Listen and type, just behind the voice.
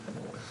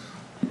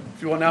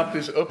If you will now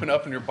please open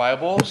up in your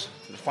Bibles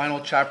to the final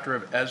chapter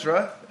of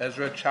Ezra,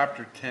 Ezra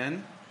chapter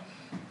 10.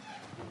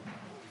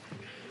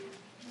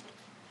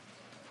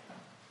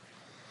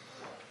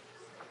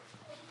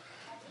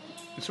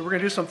 And so we're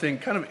going to do something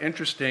kind of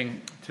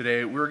interesting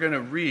today. We're going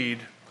to read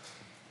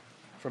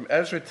from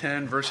Ezra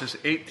 10, verses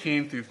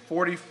 18 through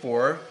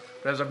 44.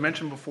 But as I've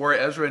mentioned before,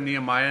 Ezra and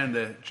Nehemiah in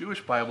the Jewish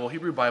Bible,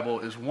 Hebrew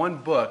Bible, is one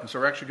book. And so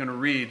we're actually going to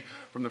read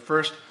from the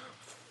first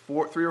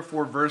three or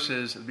four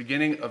verses at the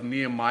beginning of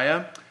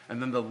Nehemiah,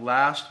 and then the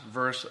last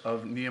verse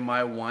of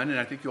Nehemiah 1, and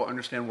I think you'll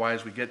understand why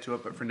as we get to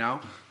it. But for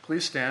now,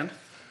 please stand.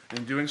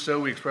 In doing so,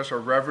 we express our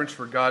reverence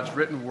for God's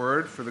written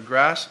word, for the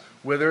grass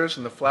withers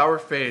and the flower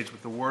fades,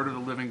 but the word of the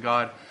living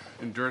God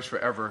endures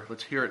forever.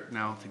 Let's hear it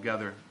now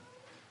together.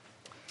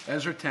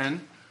 Ezra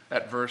 10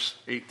 at verse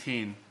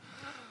 18.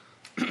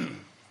 Now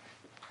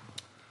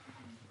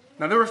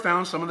there were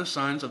found some of the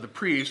sons of the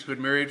priests who had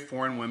married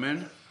foreign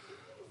women,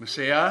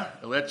 Maaseiah,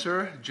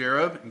 Eleazar,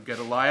 Jerub, and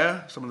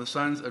Gedaliah, some of the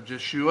sons of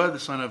Jeshua, the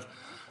son of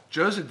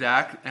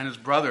Jozadak, and his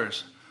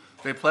brothers.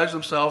 They pledged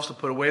themselves to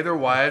put away their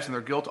wives, and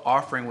their guilt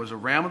offering was a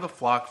ram of the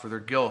flock for their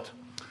guilt.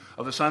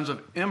 Of the sons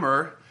of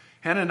Immer,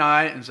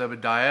 Hanani and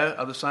Zebediah.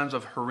 Of the sons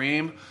of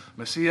Harim,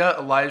 Maaseiah,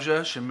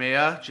 Elijah,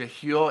 Shemaiah,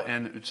 Jehiel,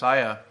 and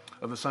Uzziah.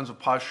 Of the sons of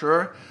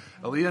Pashur,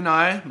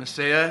 Elionai,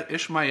 Maaseiah,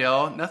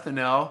 Ishmael,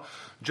 Nethanel,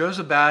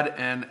 Jozabad,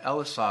 and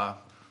Elisah.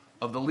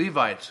 Of the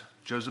Levites,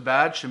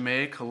 Jozabad,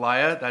 Shimei,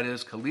 Kaliah, that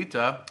is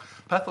Kalita,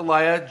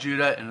 Pethaliah,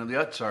 Judah, and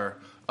Eleazar.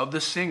 Of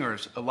the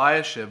singers,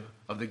 Eliashib.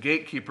 Of the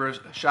gatekeepers,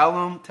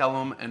 Shallum,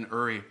 Telem, and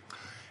Uri.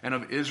 And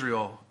of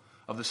Israel,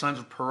 of the sons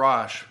of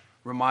Parash,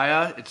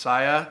 Ramiah,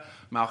 Itziah,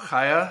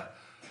 Malchiah,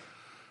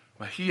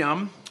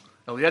 Mahiam,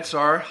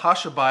 Eleazar,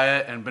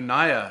 Hashabiah, and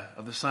Benaiah.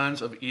 Of the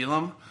sons of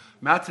Elam,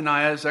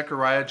 Mattaniah,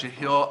 Zechariah,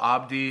 Jehiel,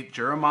 Abdi,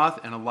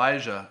 Jeremoth, and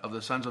Elijah. Of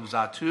the sons of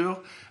Zatu,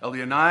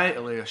 Elionai,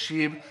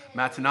 Eliashib,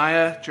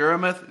 Mattaniah,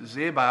 Jeremoth,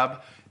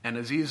 Zabab, and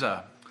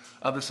Aziza.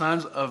 Of the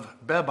sons of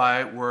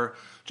Bebai were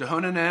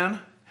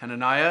Jehonanan,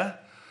 Hananiah,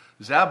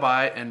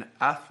 Zabai, and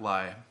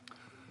Athli.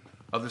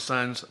 Of the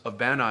sons of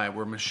Bani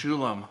were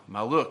Meshulam,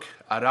 Maluk,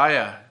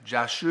 Ariah,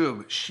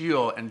 Jashub,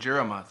 Sheol, and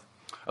Jeremoth.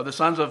 Of the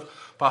sons of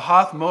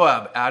Pahath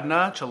Moab,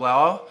 Adnah,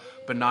 Chalal,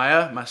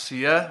 Benaiah,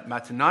 Maaseiah,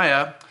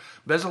 Mattaniah,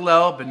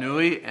 Bezalel,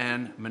 Benui,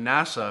 and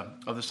Manasseh.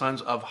 Of the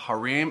sons of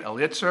Harim,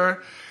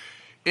 Eleazar,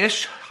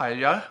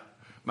 Ishhiah,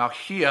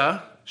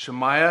 Malchiah,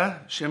 Shemaiah,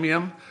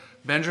 Shimeam,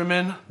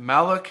 Benjamin,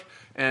 Maluk,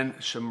 and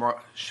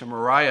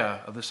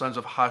Shemariah. Of the sons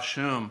of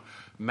Hashum,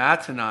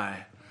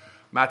 Mattanai,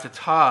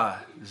 Mattatah,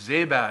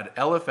 Zabad,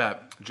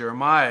 Eliphat,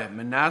 Jeremiah,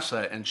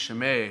 Manasseh, and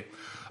Shimei.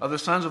 Of the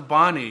sons of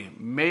Bani,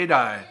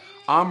 Madai,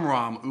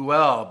 Amram,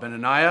 Uel,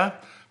 Benaniah,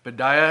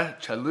 Bediah,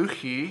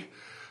 Chaluchi,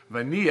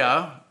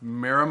 Vaniah,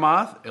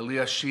 Merimoth,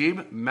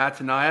 Eliashib,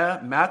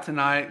 Mattaniah,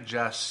 Mattanai,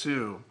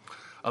 Jasu.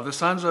 Of the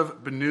sons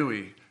of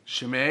Benui,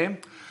 Shimei,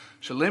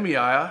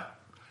 Shelemiah,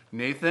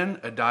 Nathan,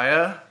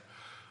 Adiah,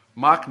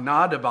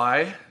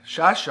 Machnadabai,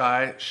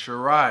 Shashai,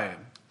 Shirai,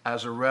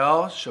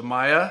 Azarel,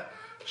 Shemaiah,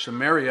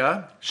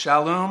 Shemariah,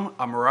 Shallum,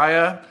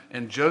 Amariah,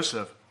 and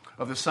Joseph.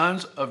 Of the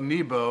sons of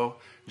Nebo,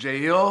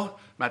 Jael,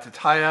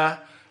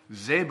 Mattatiah,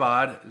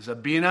 Zabad,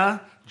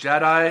 Zabina,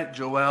 Jaddai,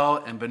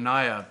 Joel, and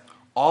Benaiah.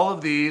 All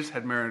of these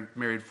had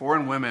married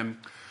foreign women,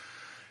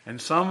 and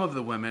some of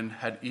the women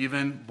had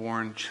even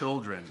borne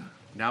children.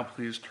 Now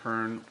please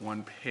turn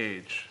one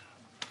page.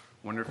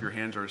 Wonder if your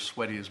hands are as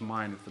sweaty as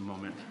mine at the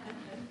moment.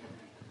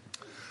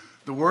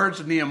 The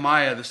words of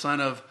Nehemiah, the son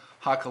of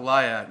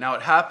Hakaliah. Now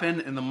it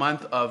happened in the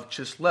month of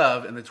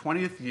Chislev in the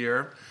 20th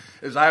year,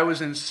 as I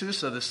was in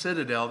Susa, the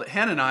citadel, that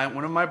Hanani,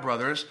 one of my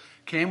brothers,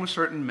 came with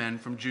certain men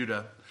from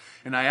Judah.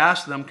 And I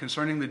asked them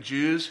concerning the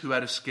Jews who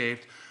had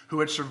escaped, who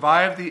had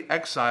survived the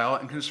exile,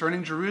 and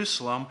concerning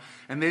Jerusalem.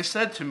 And they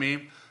said to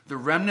me, the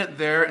remnant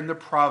there in the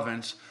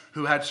province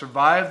who had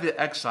survived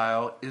the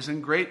exile is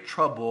in great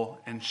trouble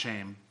and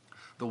shame.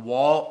 The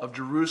wall of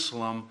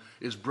Jerusalem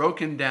is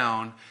broken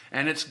down,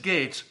 and its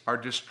gates are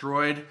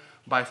destroyed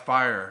by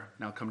fire.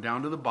 Now come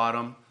down to the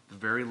bottom, the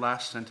very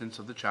last sentence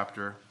of the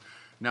chapter.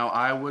 Now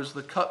I was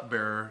the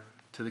cupbearer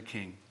to the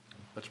king.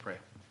 Let's pray.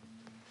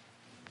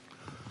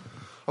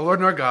 O Lord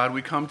and our God,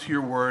 we come to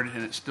your word,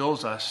 and it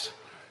stills us.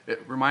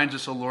 It reminds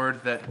us, O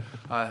Lord,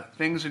 that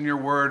things in your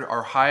word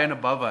are high and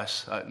above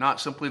us, not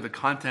simply the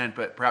content,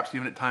 but perhaps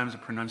even at times the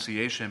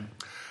pronunciation.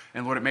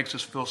 And Lord, it makes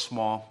us feel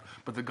small.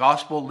 But the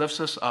gospel lifts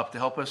us up to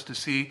help us to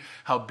see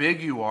how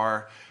big you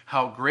are,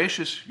 how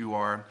gracious you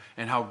are,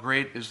 and how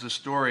great is the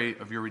story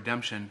of your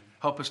redemption.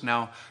 Help us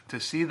now to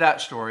see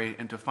that story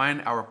and to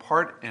find our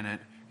part in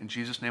it. In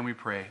Jesus' name we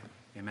pray.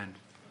 Amen.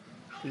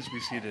 Please be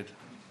seated.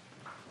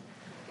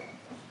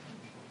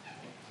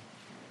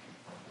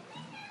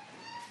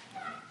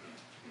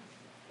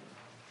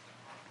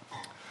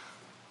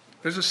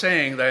 There's a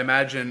saying that I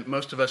imagine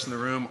most of us in the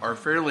room are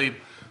fairly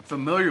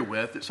familiar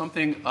with. It's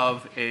something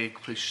of a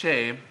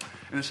cliche.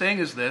 And the saying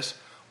is this: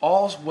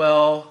 all's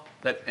well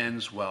that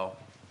ends well.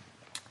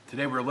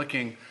 Today we're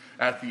looking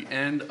at the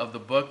end of the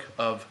book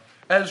of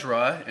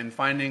Ezra and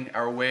finding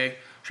our way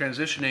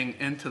transitioning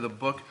into the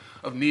book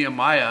of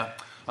Nehemiah.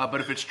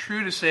 But if it's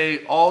true to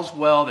say all's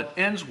well that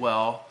ends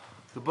well,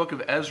 the book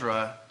of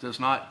Ezra does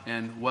not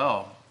end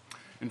well.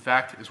 In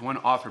fact, as one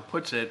author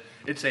puts it,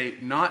 it's a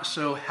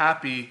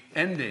not-so-happy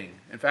ending.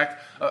 In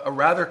fact, a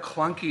rather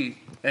clunky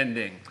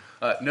ending.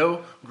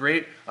 No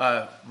great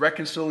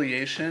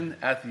reconciliation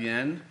at the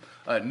end.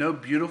 No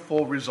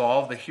beautiful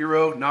resolve. The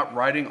hero not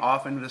riding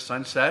off into the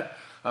sunset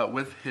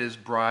with his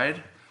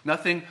bride.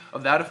 Nothing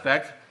of that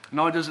effect.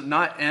 Not only does it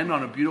not end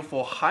on a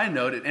beautiful high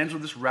note, it ends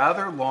with this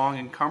rather long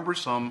and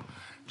cumbersome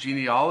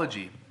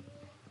genealogy.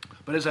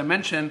 But as I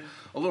mentioned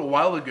a little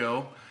while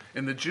ago,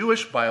 in the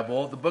Jewish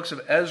Bible, the books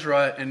of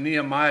Ezra and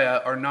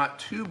Nehemiah are not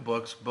two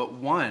books, but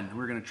one.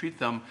 We're going to treat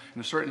them,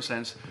 in a certain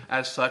sense,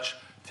 as such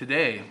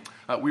today.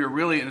 We are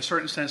really, in a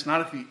certain sense,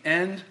 not at the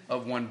end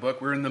of one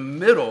book. We're in the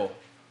middle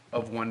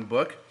of one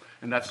book,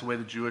 and that's the way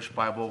the Jewish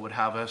Bible would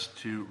have us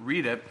to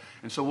read it.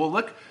 And so we'll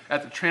look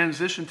at the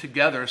transition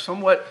together,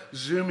 somewhat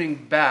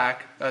zooming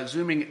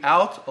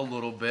out a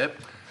little bit,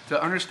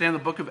 to understand the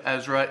book of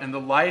Ezra in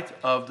the light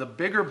of the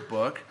bigger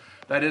book,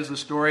 that is the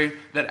story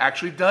that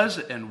actually does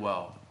end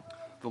well,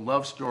 the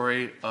love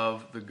story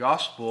of the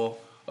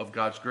gospel of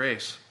God's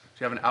grace.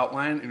 So you have an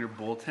outline in your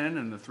bulletin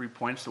and the 3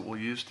 points that we'll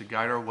use to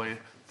guide our way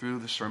through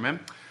the sermon.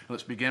 And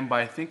let's begin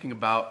by thinking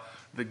about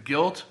the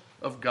guilt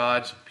of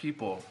God's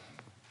people.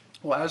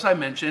 Well, as I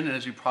mentioned, and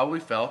as you probably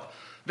felt,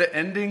 the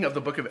ending of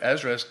the book of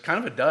Ezra is kind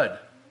of a dud.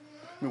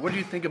 I mean, what do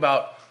you think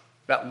about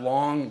that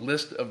long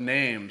list of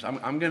names?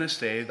 I'm going to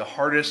say the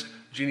hardest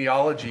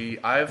genealogy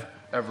I've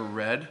ever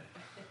read.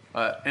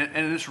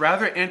 And it's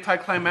rather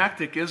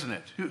anticlimactic, isn't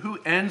it? Who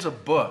ends a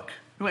book?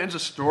 Who ends a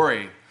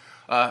story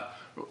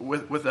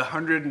with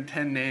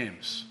 110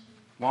 names?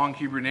 Long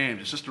Hebrew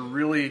names. It's just a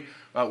really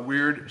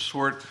weird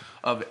sort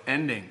of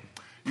ending.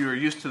 You're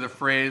used to the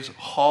phrase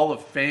Hall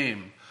of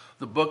Fame.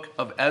 The book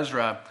of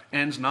Ezra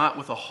ends not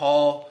with a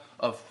hall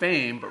of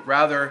fame, but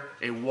rather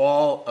a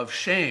wall of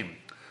shame.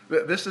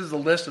 This is the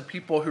list of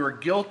people who are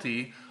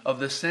guilty of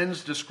the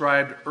sins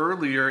described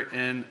earlier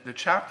in the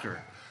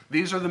chapter.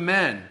 These are the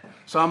men,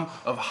 some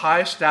of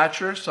high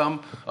stature,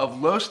 some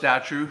of low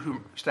stature,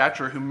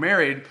 who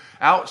married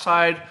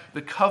outside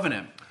the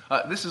covenant.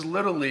 This is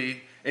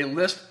literally a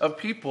list of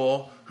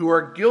people who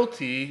are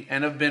guilty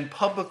and have been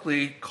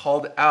publicly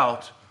called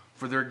out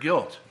for their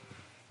guilt.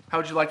 How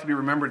would you like to be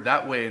remembered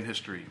that way in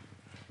history?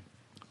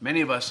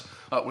 Many of us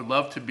would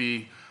love to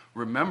be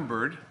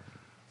remembered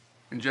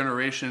in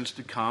generations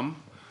to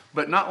come,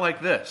 but not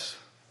like this.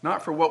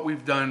 Not for what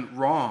we've done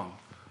wrong,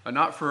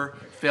 not for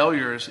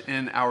failures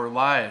in our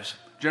lives.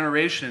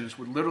 Generations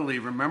would literally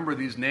remember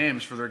these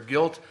names for their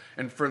guilt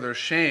and for their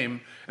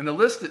shame. And the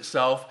list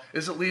itself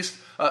is at least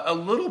a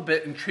little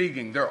bit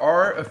intriguing. There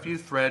are a few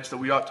threads that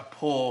we ought to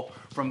pull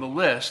from the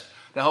list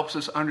that helps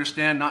us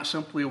understand not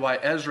simply why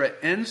Ezra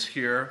ends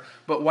here,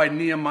 but why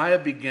Nehemiah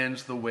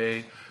begins the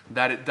way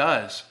that it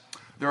does.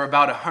 There are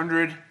about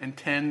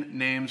 110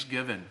 names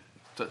given.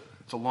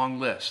 It's a long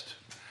list.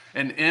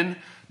 And in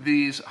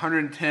these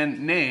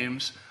 110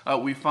 names,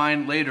 we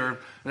find later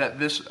that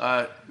this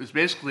is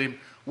basically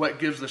what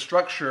gives the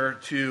structure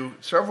to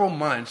several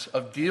months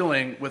of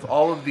dealing with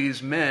all of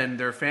these men,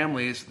 their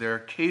families, their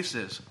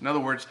cases. In other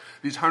words,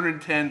 these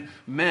 110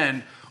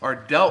 men are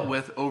dealt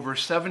with over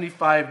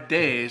 75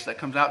 days. That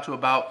comes out to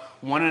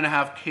about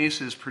 1.5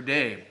 cases per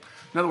day.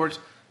 In other words,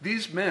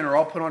 these men are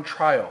all put on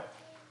trial.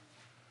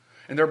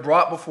 And they're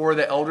brought before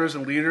the elders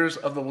and leaders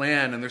of the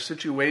land, and their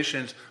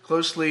situations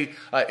closely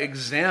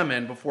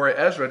examined before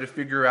Ezra to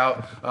figure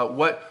out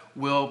what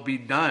will be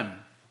done.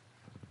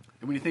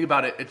 And when you think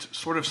about it, it's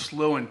sort of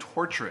slow and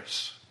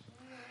torturous.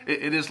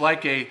 It is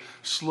like a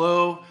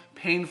slow,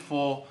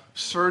 painful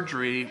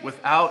surgery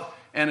without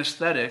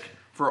anesthetic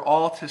for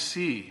all to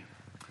see.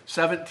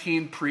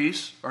 17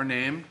 priests are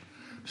named,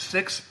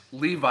 6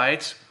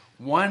 Levites,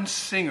 1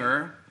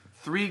 singer,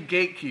 3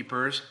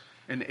 gatekeepers,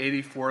 and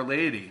 84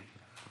 laity.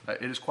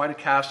 It is quite a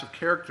cast of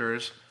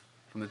characters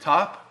from the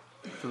top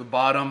to the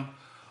bottom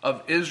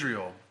of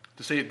Israel.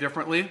 To say it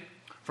differently,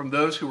 from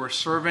those who were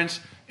servants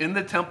in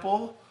the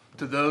temple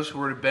to those who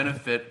were to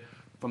benefit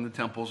from the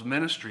temple's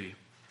ministry.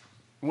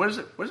 And what is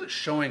it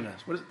showing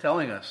us? What is it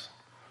telling us?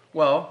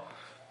 Well,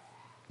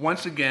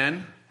 once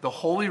again, the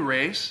holy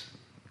race,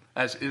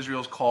 as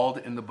Israel's called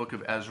in the book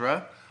of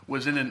Ezra,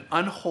 was in an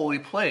unholy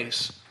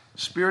place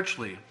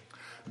spiritually.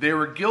 They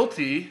were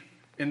guilty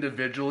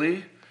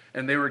individually,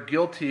 and they were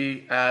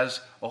guilty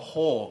as a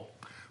whole.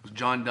 It was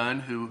John Donne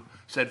who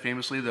said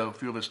famously, though a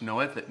few of us know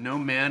it, that no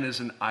man is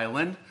an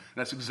island. And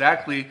that's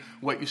exactly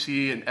what you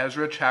see in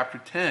Ezra chapter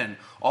 10.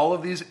 All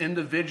of these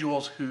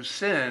individuals who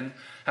sin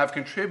have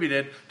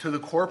contributed to the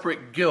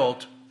corporate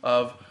guilt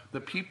of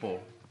the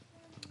people.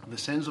 The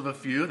sins of a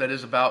few, that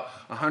is about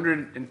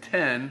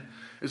 110,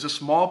 is a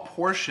small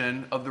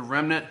portion of the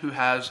remnant who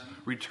has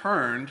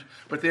returned,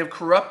 but they have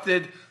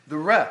corrupted the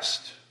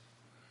rest.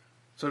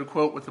 So to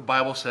quote what the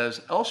Bible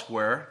says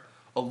elsewhere,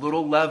 a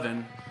little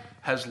leaven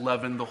has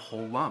leavened the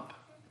whole lump.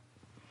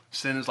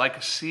 Sin is like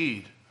a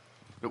seed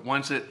that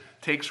once it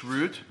takes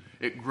root,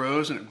 it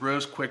grows and it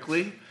grows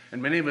quickly,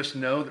 And many of us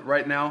know that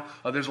right now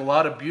there's a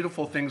lot of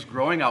beautiful things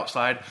growing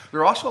outside. There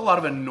are also a lot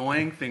of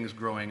annoying things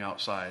growing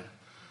outside.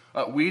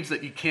 Weeds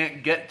that you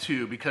can't get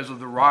to because of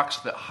the rocks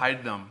that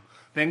hide them.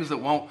 Things that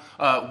won't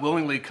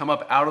willingly come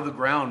up out of the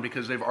ground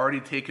because they've already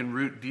taken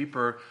root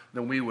deeper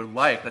than we would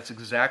like. That's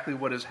exactly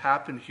what has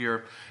happened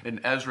here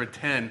in Ezra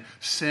 10.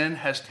 Sin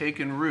has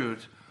taken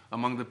root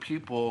among the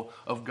people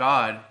of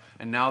God,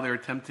 and now they're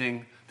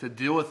attempting to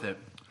deal with it.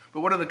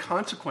 But what are the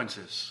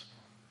consequences?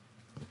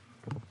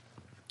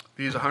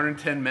 These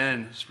 110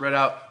 men spread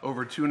out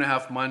over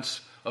 2.5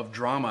 months of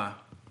drama.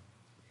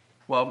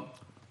 Well,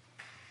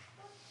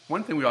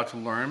 one thing we ought to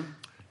learn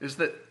is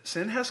that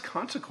sin has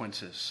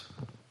consequences.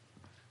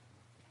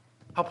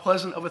 How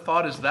pleasant of a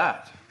thought is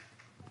that?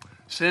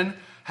 Sin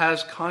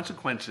has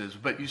consequences,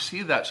 but you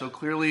see that so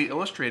clearly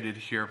illustrated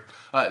here.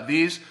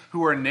 These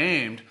who are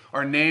named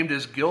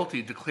as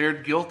guilty,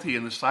 declared guilty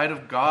in the sight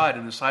of God,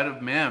 in the sight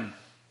of man.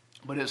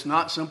 But it's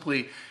not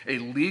simply a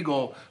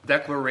legal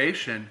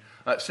declaration.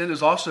 Sin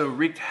has also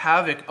wreaked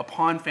havoc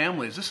upon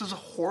families. This is a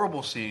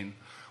horrible scene.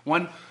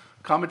 One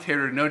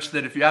commentator notes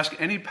that if you ask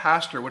any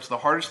pastor what's the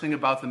hardest thing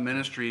about the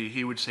ministry,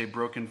 he would say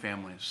broken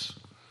families,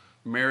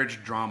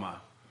 marriage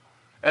drama.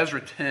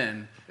 Ezra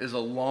 10 is a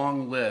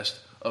long list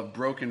of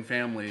broken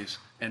families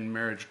and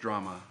marriage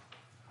drama,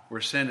 where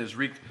sin has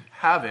wreaked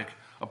havoc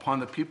upon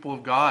the people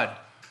of God.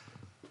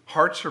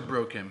 Hearts are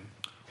broken.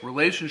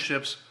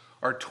 Relationships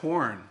are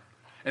torn.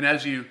 And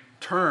as you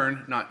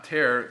turn, not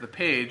tear, the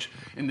page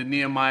into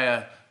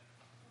Nehemiah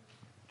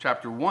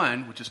chapter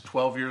 1, which is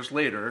 12 years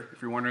later,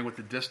 if you're wondering what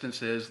the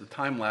distance is, the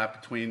time lapse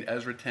between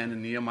Ezra 10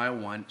 and Nehemiah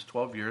 1, it's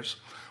 12 years.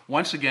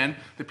 Once again,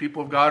 the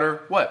people of God are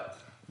what?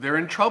 They're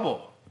in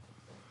trouble.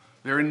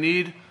 They're in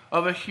need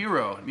of a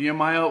hero.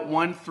 Nehemiah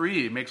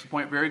 1:3 makes the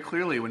point very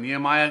clearly. When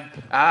Nehemiah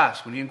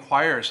asks, when he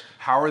inquires,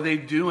 how are they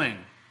doing?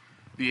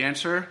 The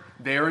answer,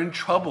 they are in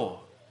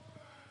trouble.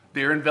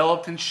 They are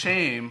enveloped in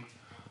shame.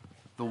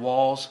 The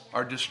walls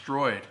are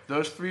destroyed.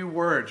 Those 3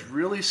 words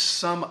really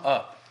sum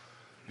up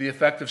the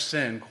effect of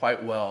sin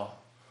quite well.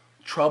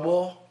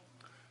 Trouble,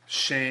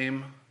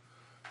 shame,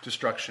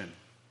 destruction.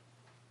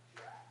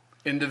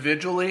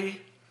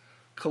 Individually,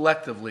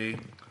 collectively,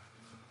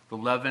 the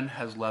leaven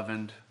has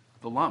leavened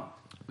the lump.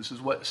 This is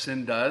what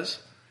sin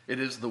does. It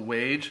is the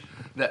wage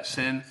that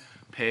sin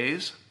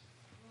pays.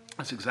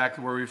 That's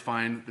exactly where we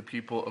find the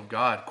people of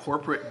God.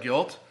 Corporate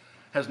guilt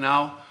has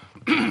now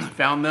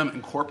found them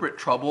in corporate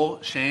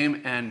trouble,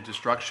 shame, and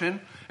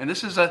destruction. And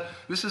this is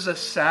a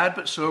sad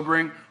but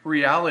sobering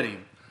reality.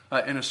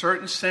 In a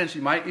certain sense,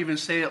 you might even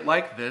say it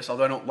like this,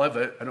 although I don't love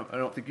it. I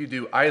don't think you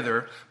do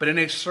either. But in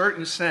a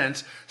certain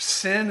sense,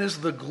 sin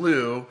is the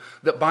glue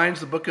that binds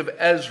the book of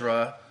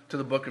Ezra to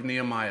the book of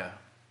Nehemiah.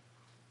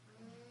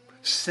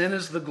 Sin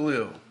is the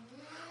glue.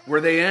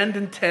 Where they end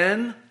in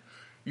 10,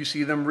 you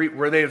see them reap.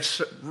 Where they have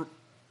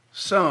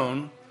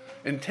sown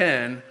in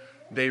 10,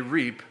 they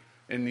reap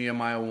in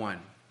Nehemiah 1.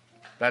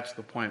 That's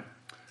the point.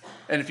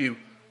 And if you,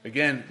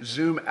 again,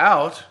 zoom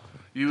out,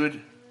 you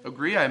would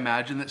agree, I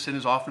imagine, that sin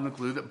is often the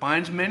glue that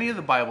binds many of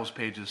the Bible's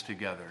pages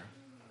together.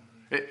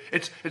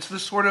 It's the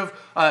sort of,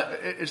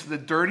 it's the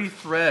dirty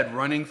thread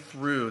running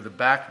through the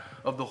back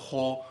of the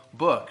whole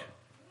book.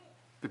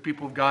 The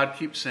people of God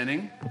keep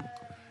sinning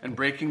and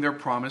breaking their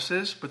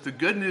promises, but the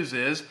good news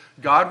is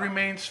God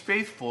remains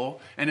faithful,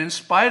 and in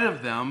spite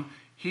of them,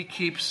 he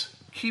keeps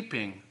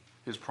keeping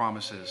his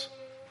promises.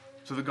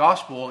 So the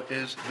gospel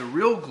is the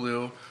real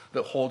glue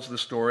that holds the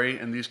story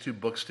and these 2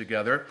 books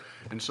together,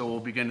 and so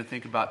we'll begin to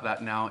think about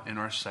that now in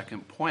our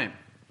second point,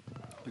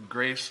 the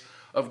grace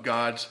of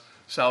God's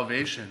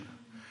salvation.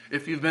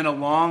 If you've been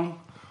along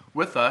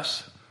with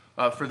us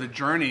for the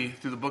journey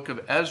through the book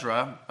of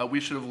Ezra, we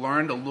should have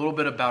learned a little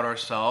bit about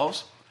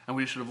ourselves, and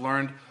we should have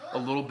learned a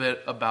little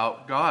bit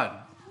about God.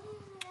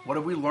 What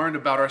have we learned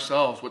about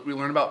ourselves? What have we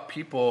learned about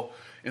people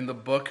in the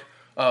book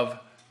of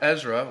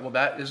Ezra? Well,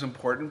 that is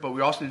important, but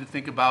we also need to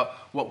think about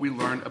what we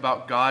learned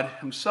about God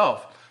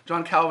himself.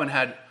 John Calvin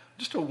had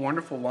just a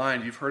wonderful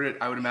line. You've heard it,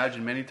 I would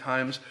imagine, many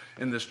times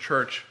in this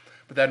church,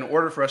 but that in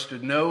order for us to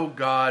know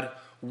God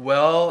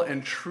well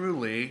and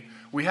truly,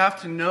 we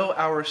have to know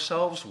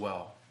ourselves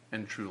well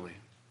and truly.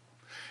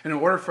 And in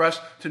order for us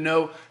to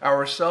know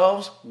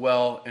ourselves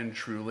well and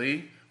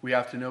truly, we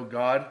have to know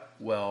God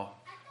well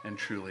and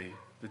truly.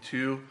 The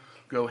 2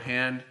 go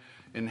hand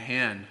in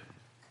hand.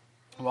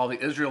 While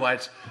the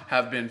Israelites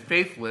have been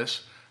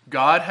faithless,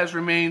 God has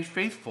remained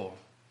faithful.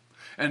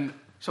 And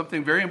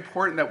something very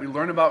important that we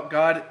learn about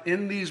God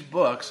in these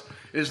books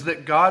is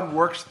that God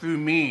works through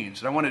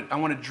means. And I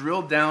want to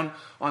drill down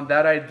on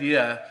that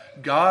idea,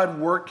 God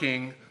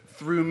working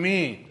through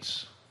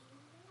means.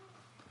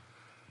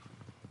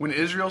 When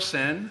Israel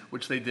sinned,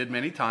 which they did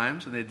many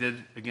times, and they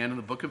did again in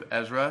the book of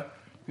Ezra,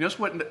 notice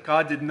what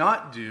God did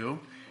not do.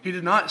 He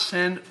did not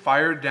send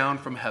fire down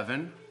from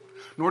heaven,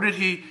 nor did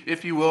he,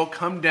 if you will,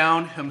 come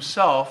down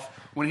himself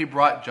when he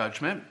brought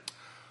judgment,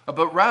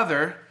 but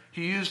rather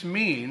he used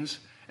means,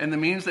 and the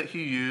means that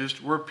he used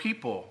were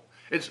people.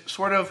 It's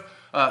sort of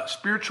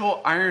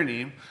spiritual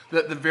irony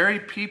that the very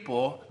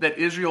people that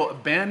Israel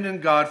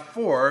abandoned God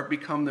for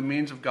become the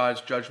means of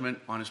God's judgment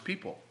on his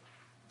people.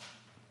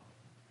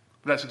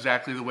 But that's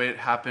exactly the way it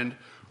happened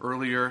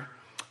earlier,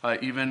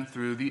 even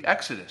through the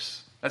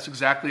Exodus. That's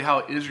exactly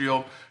how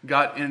Israel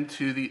got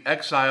into the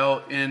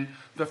exile in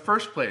the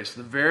first place.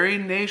 The very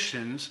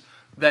nations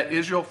that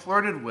Israel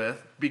flirted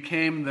with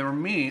became the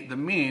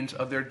means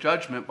of their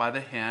judgment by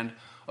the hand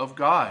of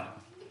God.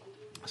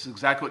 This is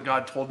exactly what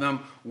God told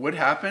them would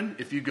happen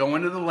if you go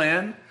into the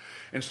land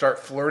and start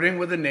flirting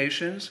with the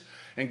nations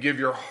and give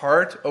your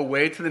heart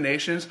away to the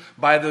nations.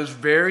 By those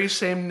very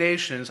same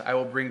nations, I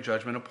will bring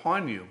judgment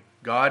upon you.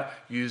 God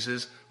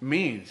uses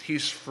means.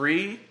 He's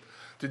free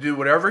to do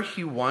whatever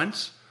he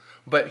wants,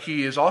 but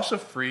he is also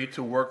free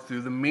to work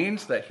through the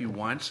means that he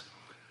wants.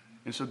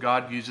 And so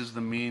God uses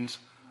the means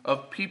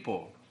of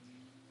people.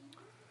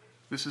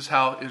 This is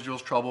how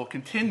Israel's trouble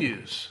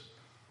continues.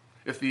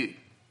 If the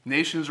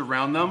nations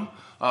around them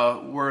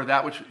were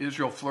that which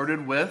Israel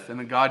flirted with, and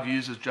then God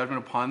uses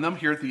judgment upon them.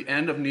 Here at the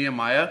end of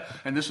Nehemiah,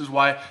 and this is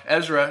why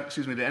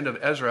the end of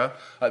Ezra,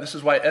 this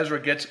is why Ezra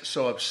gets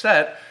so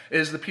upset,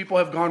 is the people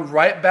have gone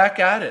right back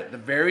at it. The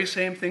very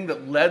same thing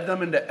that led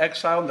them into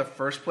exile in the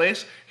first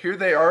place. Here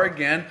they are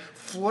again,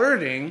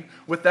 flirting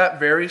with that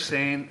very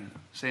same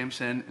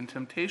sin and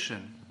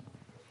temptation.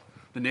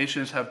 The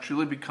nations have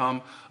truly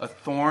become a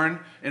thorn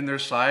in their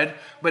side.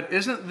 But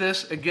isn't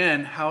this,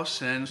 again, how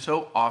sin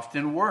so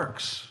often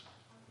works?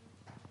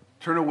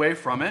 Turn away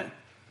from it,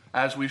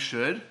 as we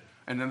should.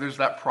 And then there's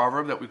that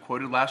proverb that we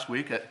quoted last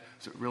week.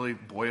 It's a really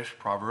boyish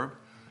proverb.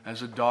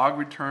 As a dog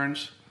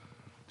returns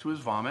to his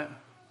vomit,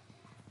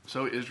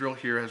 so Israel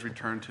here has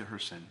returned to her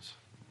sins.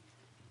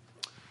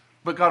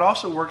 But God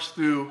also works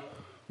through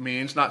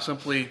means, not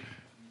simply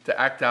to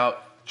act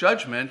out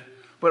judgment,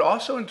 but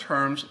also in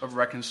terms of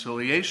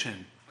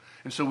reconciliation.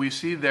 And so we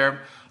see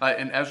there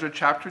in Ezra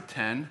chapter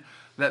 10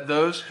 that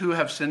those who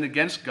have sinned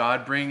against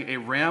God bring a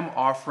ram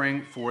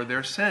offering for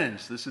their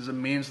sins. This is a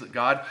means that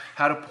God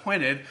had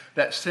appointed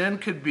that sin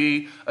could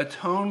be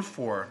atoned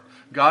for.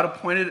 God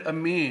appointed a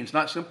means,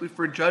 not simply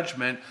for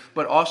judgment,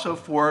 but also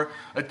for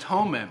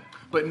atonement.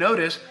 But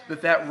notice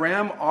that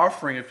ram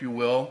offering, if you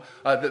will,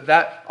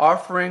 that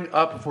offering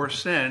up for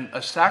sin,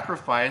 a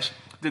sacrifice,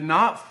 did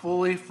not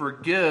fully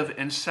forgive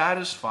and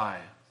satisfy,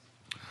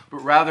 but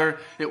rather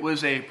it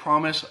was a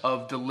promise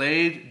of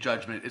delayed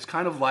judgment. It's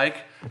kind of like,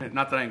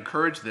 not that I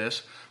encourage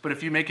this, but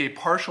if you make a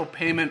partial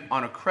payment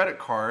on a credit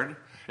card,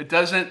 it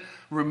doesn't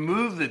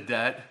remove the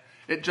debt,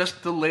 it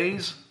just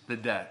delays the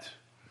debt.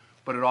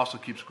 But it also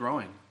keeps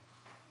growing,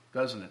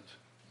 doesn't it?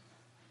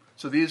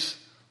 So these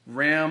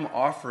ram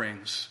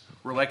offerings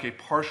were like a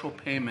partial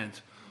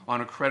payment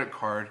on a credit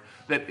card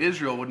that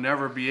Israel would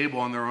never be able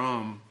on their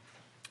own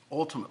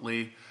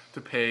ultimately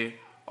to pay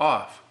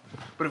off.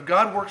 But if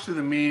God works through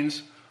the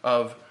means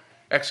of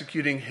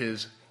executing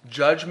his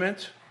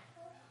judgment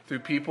through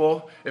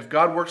people, if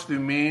God works through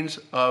means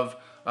of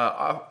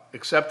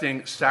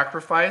accepting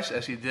sacrifice,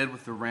 as he did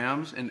with the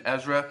rams in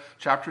Ezra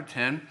chapter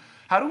 10,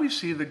 how do we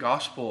see the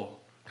gospel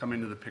come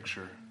into the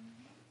picture?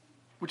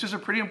 Which is a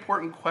pretty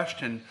important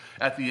question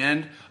at the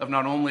end of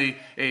not only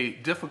a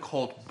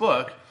difficult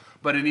book,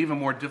 but an even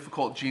more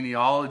difficult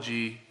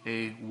genealogy,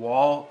 a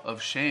wall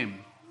of shame.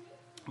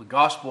 The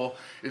gospel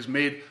is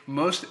made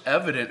most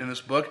evident in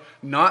this book,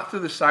 not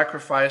through the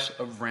sacrifice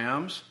of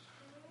rams,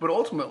 but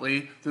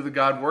ultimately through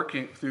God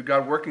working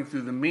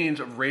through the means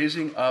of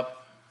raising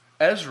up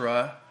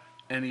Ezra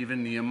and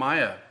even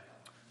Nehemiah.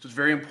 So it's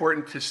very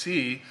important to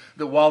see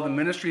that while the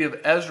ministry of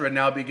Ezra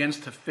now begins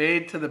to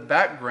fade to the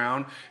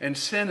background and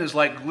sin is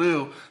like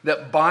glue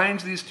that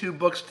binds these two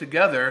books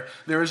together,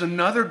 there is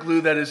another glue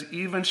that is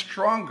even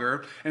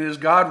stronger, and is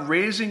God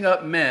raising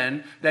up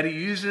men that he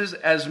uses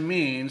as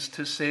means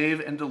to save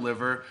and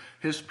deliver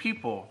his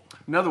people.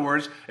 In other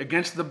words,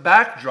 against the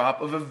backdrop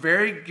of a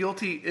very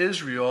guilty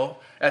Israel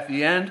at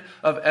the end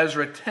of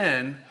Ezra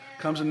 10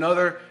 comes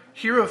another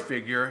hero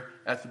figure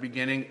at the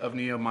beginning of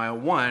Nehemiah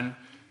 1,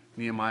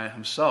 Nehemiah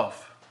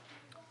himself,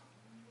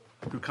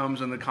 who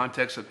comes in the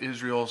context of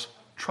Israel's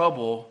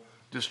trouble,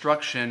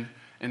 destruction,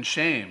 and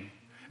shame.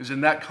 It is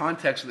in that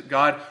context that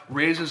God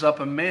raises up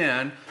a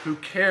man who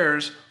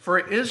cares for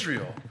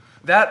Israel.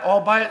 That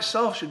all by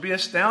itself should be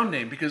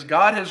astounding, because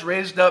God has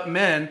raised up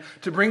men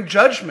to bring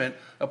judgment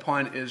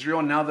upon Israel,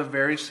 and now the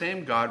very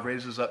same God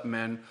raises up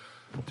men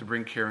to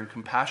bring care and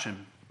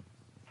compassion.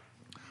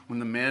 When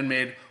the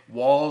man-made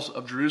walls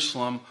of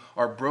Jerusalem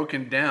are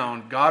broken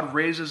down, God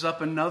raises up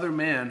another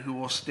man who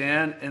will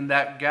stand in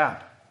that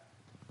gap.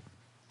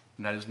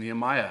 And that is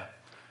Nehemiah.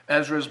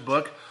 Ezra's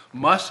book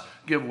must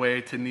give way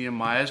to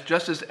Nehemiah's,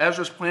 just as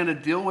Ezra's plan to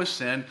deal with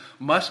sin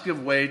must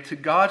give way to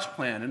God's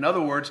plan. In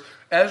other words,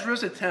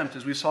 Ezra's attempt,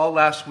 as we saw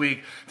last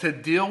week, to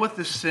deal with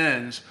the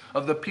sins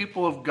of the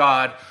people of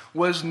God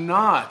was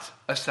not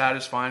a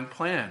satisfying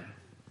plan.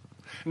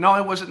 Not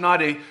only was it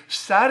not a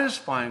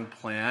satisfying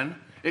plan,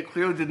 it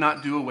clearly did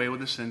not do away with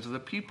the sins of the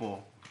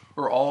people,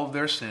 or all of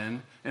their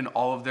sin and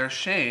all of their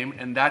shame,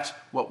 and that's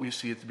what we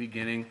see at the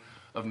beginning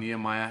of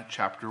Nehemiah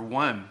chapter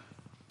 1.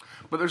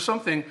 But there's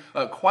something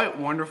quite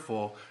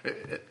wonderful.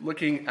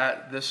 Looking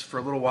at this for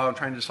a little while and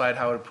trying to decide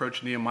how to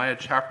approach Nehemiah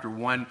chapter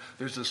 1,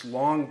 there's this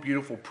long,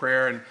 beautiful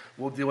prayer, and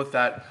we'll deal with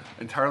that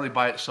entirely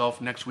by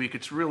itself next week.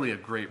 It's really a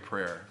great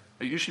prayer.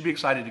 You should be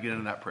excited to get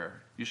into that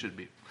prayer. You should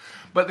be.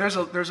 But there's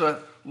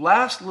a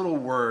last little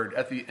word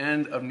at the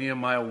end of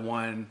Nehemiah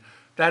 1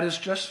 that is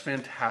just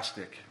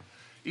fantastic.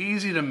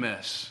 Easy to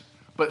miss,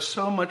 but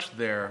so much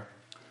there.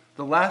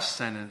 The last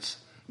sentence,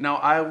 now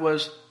I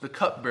was the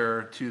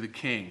cupbearer to the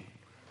king.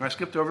 And I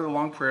skipped over the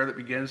long prayer that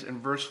begins in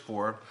verse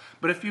 4.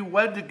 But if you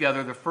wed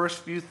together the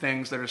first few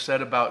things that are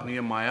said about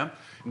Nehemiah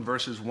in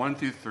verses 1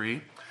 through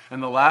 3,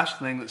 and the last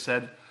thing that's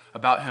said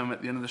about him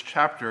at the end of this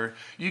chapter,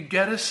 you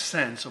get a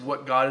sense of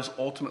what God is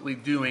ultimately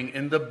doing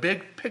in the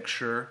big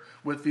picture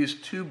with these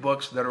two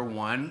books that are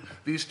one,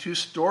 these two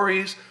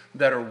stories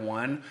that are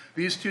one,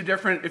 these two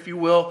different, if you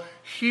will,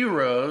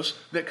 heroes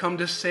that come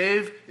to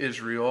save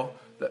Israel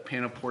that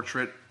paint a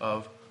portrait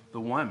of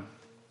the one.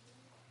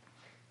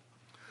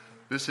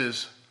 This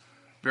is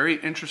very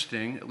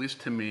interesting, at least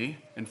to me,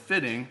 and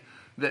fitting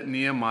that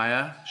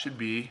Nehemiah should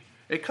be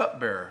a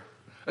cupbearer,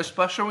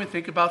 especially when we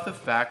think about the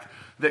fact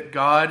that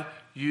God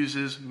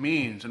uses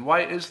means. And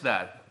why is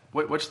that?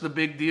 What's the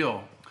big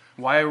deal?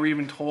 Why are we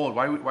even told?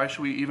 Why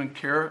should we even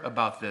care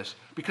about this?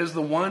 Because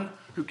the one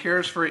who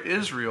cares for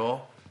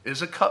Israel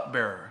is a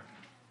cupbearer.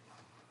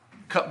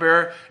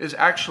 Cupbearer is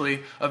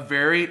actually a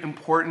very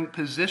important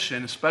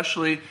position,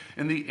 especially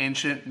in the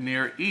ancient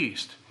Near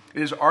East.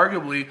 It is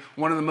arguably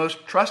one of the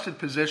most trusted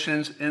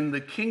positions in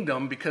the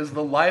kingdom because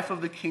the life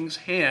of the king's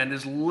hand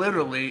is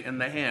literally in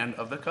the hand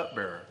of the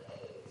cupbearer.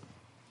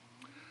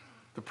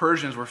 The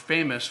Persians were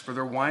famous for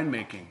their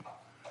winemaking.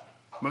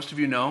 Most of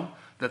you know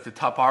that the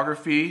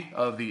topography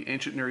of the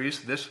ancient Near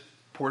East, this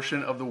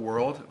portion of the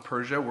world,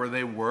 Persia, where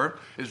they were,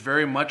 is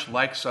very much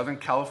like Southern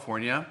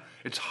California.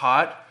 It's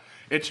hot,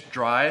 it's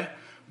dry,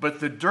 but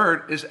the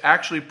dirt is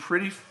actually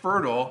pretty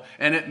fertile,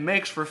 and it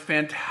makes for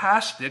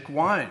fantastic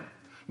wine.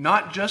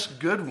 Not just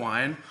good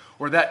wine,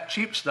 or that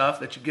cheap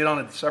stuff that you get on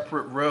a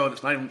separate row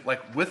that's not even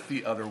like with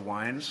the other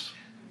wines.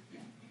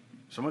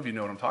 Some of you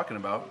know what I'm talking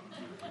about.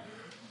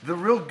 The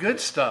real good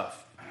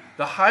stuff,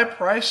 the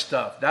high-priced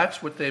stuff,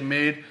 that's what they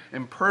made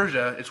in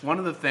Persia. It's one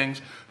of the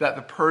things that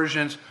the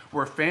Persians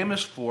were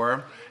famous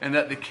for and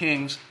that the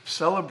kings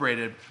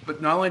celebrated.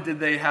 But not only did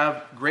they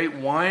have great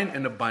wine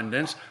in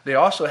abundance, they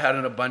also had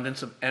an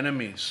abundance of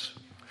enemies.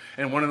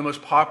 And one of the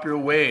most popular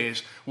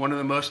ways, one of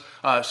the most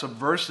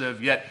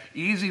subversive yet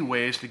easy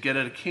ways to get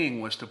at a king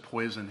was to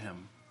poison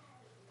him.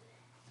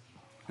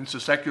 And so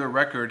secular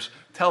records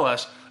tell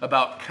us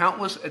about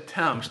countless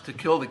attempts to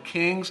kill the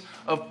kings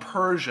of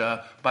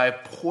Persia by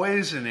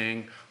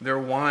poisoning their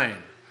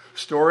wine.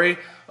 Story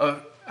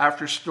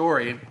after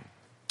story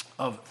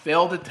of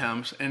failed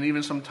attempts and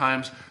even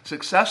sometimes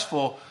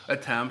successful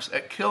attempts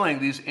at killing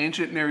these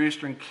ancient Near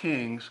Eastern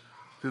kings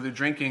through the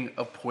drinking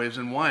of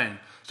poisoned wine.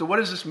 So what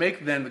does this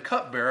make then the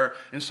cupbearer?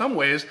 In some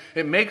ways,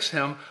 it makes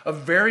him a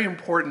very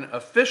important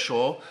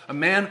official, a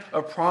man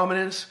of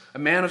prominence, a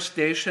man of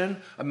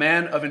station, a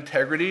man of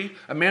integrity,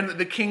 a man that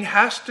the king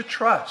has to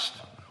trust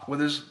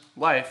with his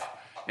life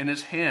in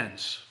his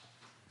hands.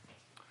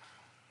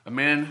 A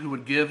man who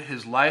would give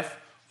his life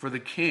for the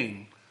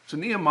king. So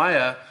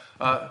Nehemiah,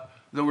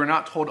 though we're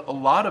not told a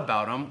lot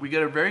about him, we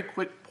get a very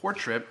quick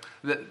portrait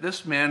that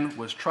this man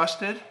was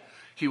trusted,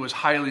 he was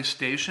highly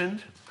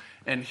stationed,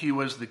 and he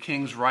was the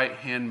king's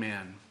right-hand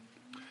man.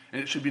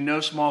 And it should be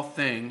no small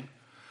thing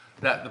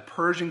that the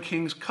Persian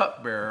king's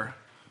cupbearer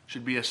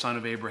should be a son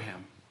of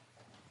Abraham.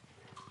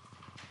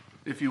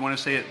 If you want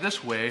to say it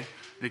this way,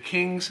 the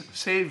king's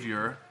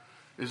savior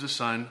is a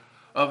son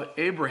of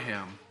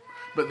Abraham.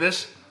 But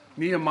this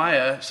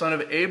Nehemiah, son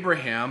of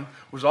Abraham,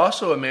 was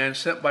also a man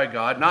sent by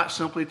God, not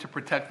simply to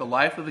protect the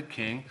life of the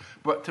king,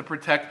 but to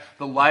protect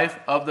the life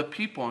of the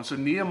people. And so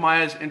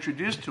Nehemiah is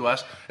introduced to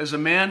us as a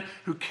man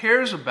who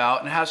cares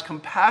about and has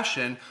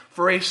compassion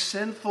for a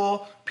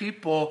sinful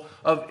people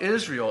of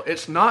Israel.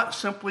 It's not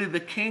simply the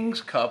king's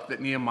cup that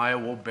Nehemiah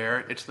will bear,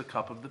 it's the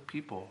cup of the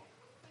people.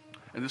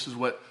 And this is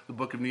what the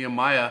book of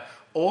Nehemiah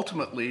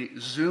ultimately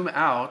zoom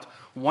out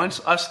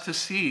wants us to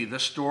see, the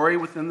story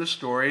within the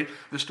story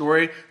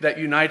that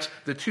unites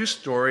the two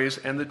stories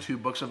and the two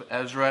books of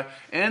Ezra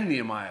and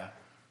Nehemiah.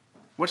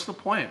 What's the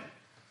point?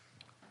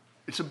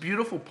 It's a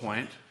beautiful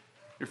point,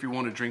 if you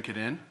want to drink it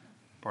in,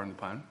 pardon the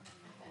pun.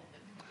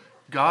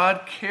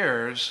 God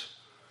cares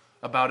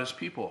about his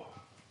people.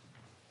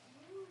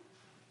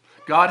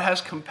 God has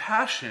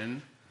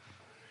compassion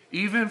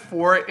even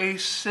for a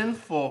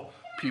sinful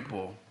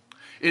people.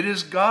 It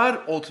is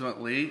God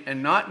ultimately,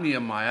 and not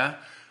Nehemiah,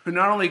 who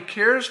not only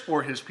cares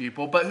for his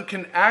people, but who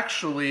can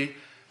actually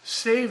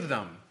save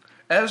them.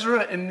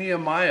 Ezra and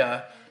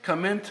Nehemiah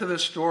come into the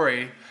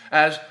story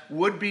as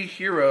would-be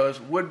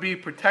heroes, would-be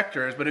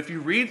protectors. But if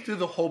you read through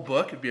the whole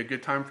book, it'd be a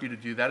good time for you to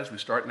do that as we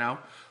start now,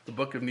 the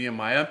book of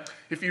Nehemiah.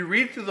 If you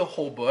read through the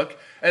whole book,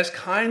 as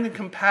kind and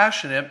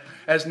compassionate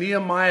as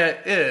Nehemiah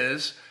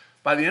is,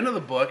 By the end of the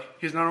book,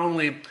 he's not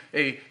only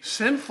a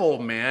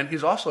sinful man,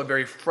 he's also a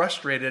very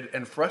frustrated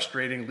and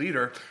frustrating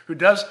leader who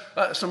does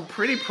some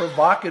pretty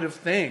provocative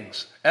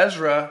things.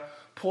 Ezra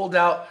pulled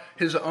out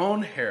his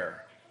own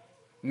hair.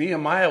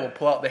 Nehemiah will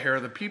pull out the hair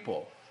of the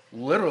people.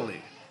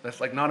 Literally.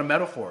 That's like not a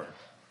metaphor.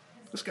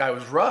 This guy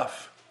was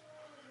rough.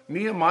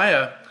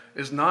 Nehemiah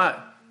is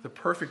not the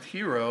perfect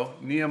hero.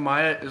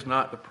 Nehemiah is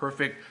not the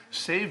perfect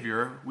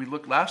savior. We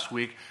looked last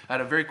week at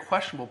a very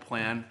questionable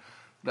plan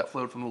that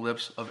flowed from the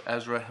lips of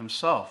Ezra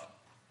himself.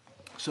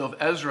 So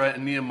if Ezra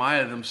and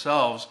Nehemiah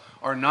themselves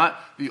are not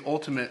the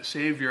ultimate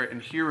savior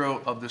and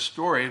hero of the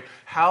story,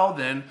 how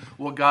then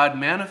will God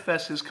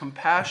manifest his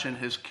compassion,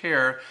 his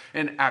care,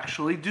 and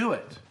actually do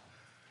it?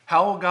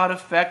 How will God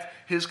effect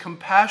his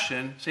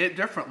compassion, say it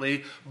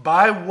differently,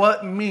 by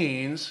what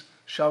means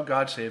shall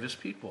God save his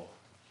people?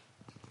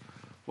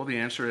 Well, the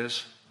answer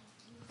is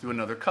through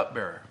another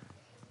cupbearer.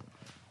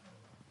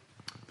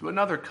 Through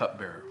another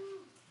cupbearer.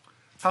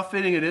 How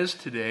fitting it is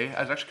today, I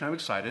was actually kind of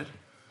excited,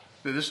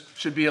 that this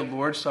should be a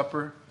Lord's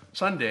Supper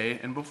Sunday,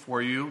 and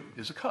before you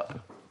is a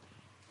cup.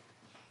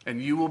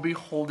 And you will be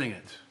holding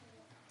it.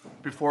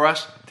 Before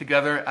us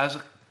together as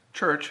a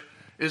church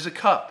is a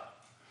cup,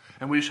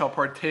 and we shall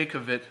partake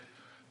of it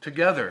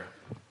together.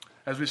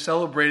 As we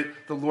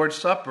celebrate the Lord's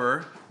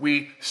Supper,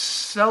 we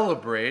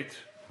celebrate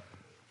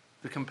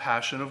the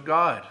compassion of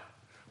God.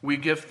 We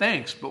give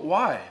thanks, but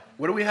why?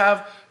 What do we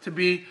have to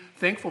be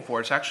thankful for?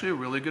 It's actually a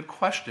really good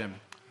question.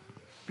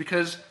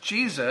 Because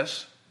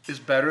Jesus is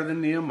better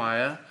than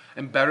Nehemiah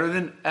and better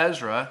than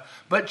Ezra,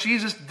 but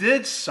Jesus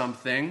did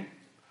something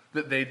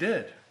that they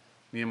did,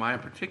 Nehemiah in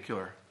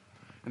particular,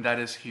 and that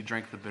is he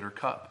drank the bitter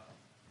cup.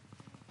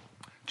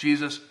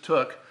 Jesus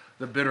took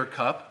the bitter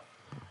cup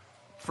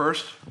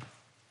first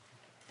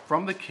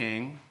from the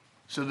king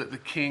so that the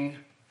king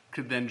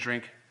could then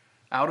drink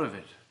out of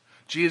it.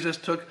 Jesus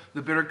took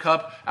the bitter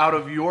cup out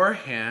of your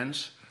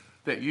hands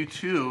that you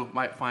too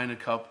might find a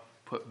cup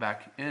put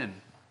back in.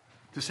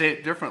 To say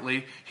it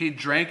differently, he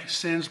drank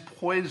sin's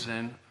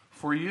poison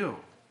for you.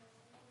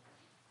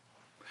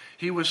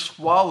 He was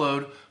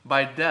swallowed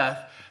by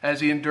death as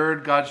he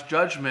endured God's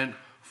judgment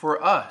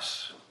for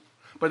us.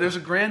 But there's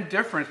a grand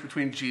difference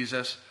between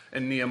Jesus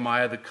and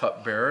Nehemiah the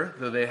cupbearer,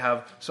 though they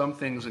have some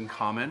things in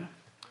common.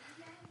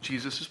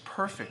 Jesus is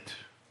perfect.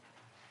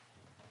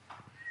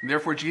 And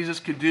therefore,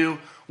 Jesus could do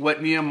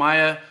what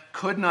Nehemiah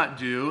could not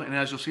do, and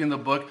as you'll see in the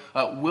book,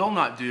 will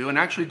not do, and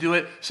actually do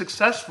it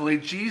successfully.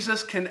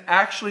 Jesus can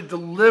actually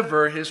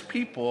deliver his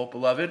people,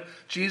 beloved.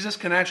 Jesus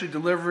can actually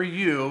deliver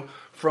you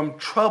from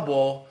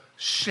trouble,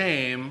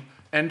 shame,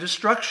 and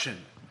destruction.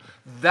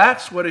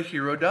 That's what a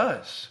hero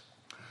does.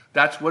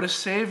 That's what a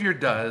Savior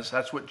does.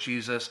 That's what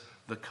Jesus,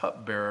 the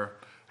cupbearer,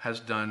 has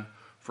done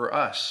for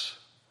us.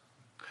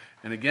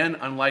 And again,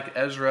 unlike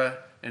Ezra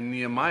and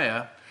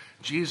Nehemiah,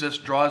 Jesus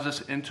draws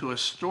us into a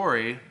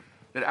story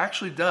that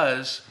actually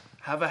does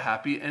have a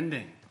happy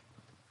ending,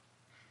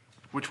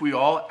 which we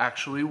all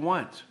actually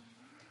want.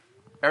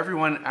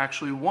 Everyone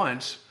actually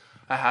wants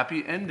a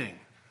happy ending.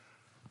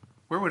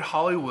 Where would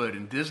Hollywood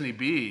and Disney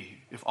be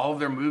if all of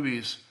their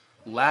movies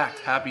lacked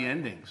happy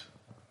endings?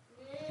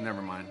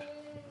 Never mind.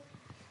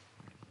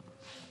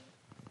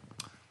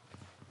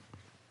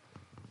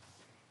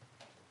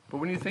 But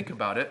when you think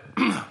about it,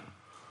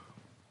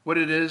 what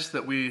it is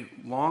that we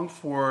long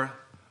for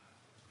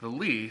the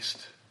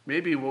least,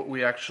 maybe what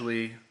we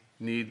actually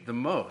need the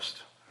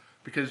most.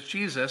 Because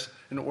Jesus,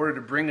 in order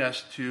to bring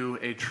us to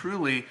a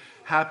truly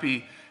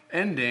happy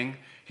ending,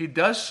 he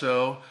does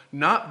so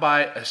not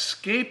by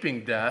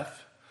escaping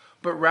death,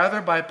 but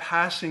rather by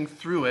passing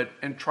through it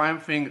and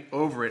triumphing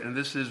over it. And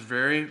this is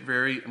very,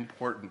 very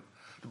important.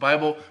 The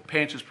Bible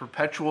paints this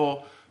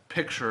perpetual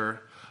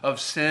picture of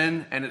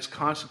sin and its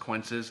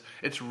consequences,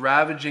 its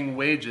ravaging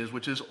wages,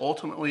 which is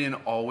ultimately and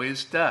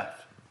always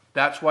death.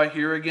 That's why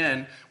here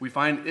again we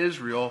find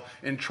Israel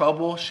in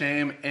trouble,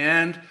 shame,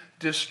 and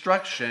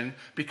destruction,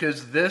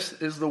 because this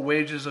is the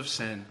wages of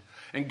sin.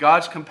 And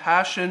God's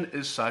compassion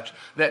is such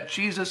that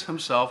Jesus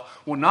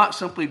himself will not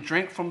simply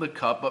drink from the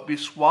cup, but be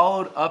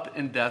swallowed up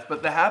in death.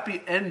 But the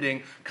happy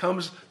ending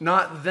comes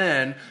not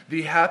then.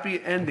 The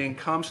happy ending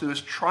comes through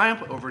his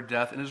triumph over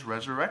death and his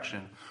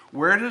resurrection.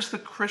 Where does the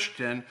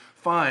Christian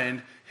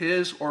find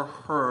his or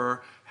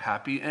her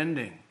happy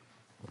ending?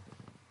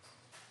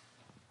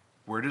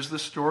 Where does the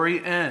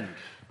story end?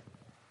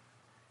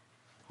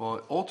 Well,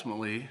 it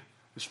ultimately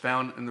is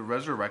found in the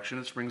resurrection.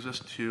 This brings us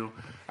to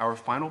our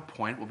final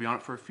point. We'll be on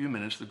it for a few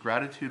minutes. The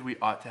gratitude we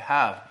ought to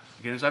have.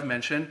 Again, as I've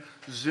mentioned,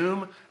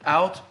 zoom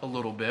out a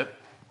little bit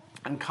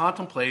and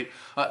contemplate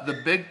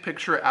the big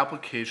picture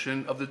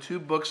application of the two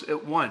books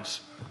at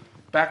once.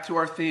 Back to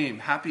our theme,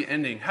 happy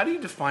ending. How do you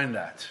define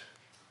that?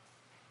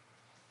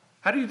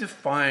 How do you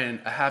define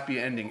a happy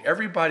ending?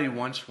 Everybody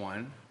wants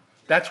one.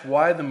 That's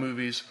why the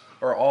movies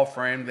are all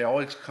framed. They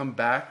always come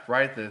back,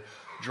 right? The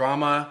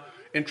drama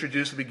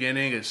introduced at the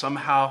beginning is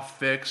somehow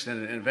fixed,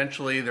 and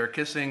eventually they're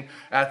kissing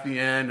at the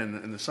end,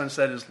 and the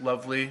sunset is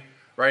lovely,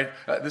 right?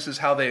 This is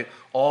how they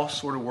all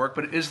sort of work.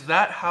 But is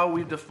that how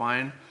we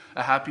define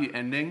a happy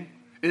ending?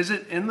 Is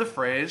it in the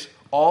phrase,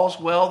 all's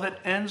well that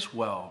ends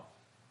well?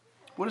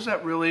 What does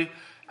that really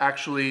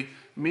actually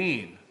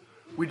mean?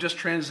 We just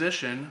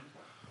transition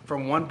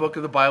from one book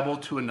of the Bible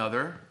to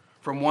another,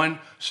 from one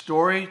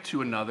story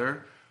to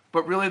another,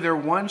 but really they're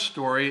one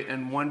story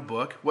and one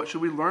book. What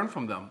should we learn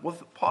from them? Well,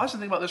 pause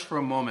and think about this for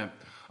a moment.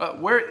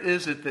 Where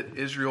is it that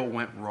Israel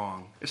went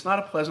wrong? It's not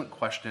a pleasant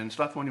question. It's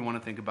not the one you want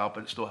to think about,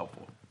 but it's still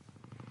helpful.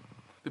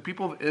 The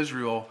people of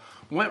Israel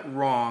went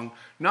wrong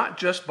not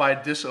just by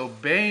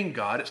disobeying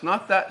God. It's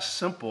not that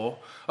simple.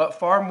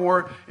 Far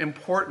more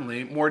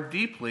importantly, more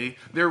deeply,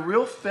 their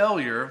real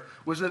failure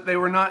was that they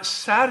were not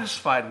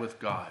satisfied with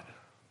God.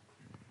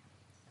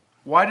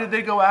 Why did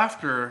they go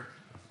after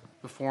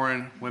the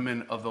foreign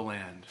women of the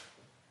land?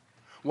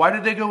 Why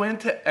did they go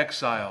into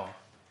exile?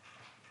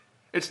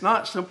 It's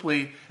not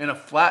simply in a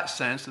flat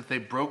sense that they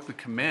broke the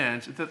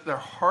commands, it's that their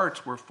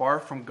hearts were far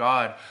from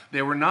God.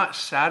 They were not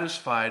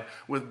satisfied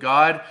with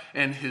God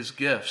and his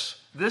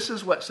gifts. This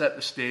is what set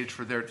the stage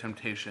for their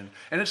temptation.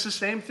 And it's the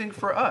same thing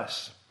for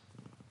us.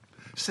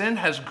 Sin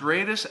has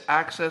greatest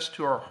access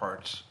to our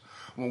hearts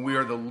when we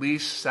are the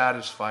least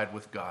satisfied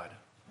with God.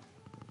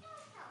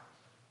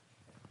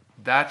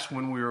 That's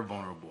when we are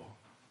vulnerable.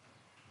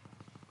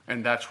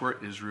 And that's where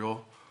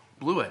Israel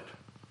blew it.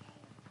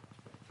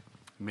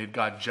 It made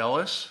God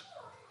jealous,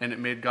 and it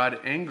made God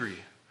angry.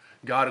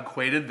 God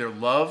equated their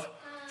love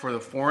for the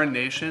foreign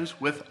nations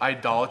with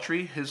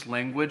idolatry, his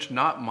language,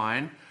 not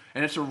mine.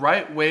 And it's a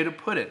right way to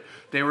put it.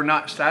 They were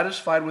not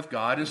satisfied with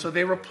God, and so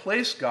they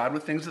replaced God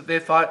with things that they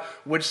thought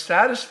would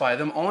satisfy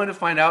them, only to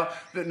find out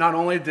that not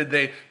only did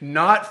they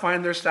not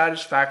find their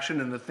satisfaction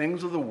in the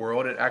things of the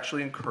world, it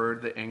actually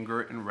incurred the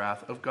anger and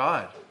wrath of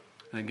God.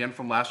 And again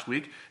from last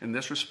week, in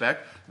this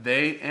respect,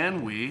 they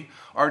and we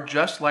are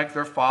just like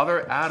their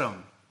father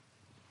Adam.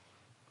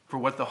 For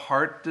what the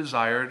heart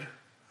desired,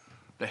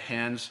 the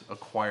hands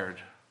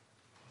acquired.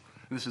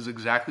 And this is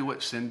exactly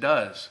what sin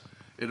does.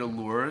 It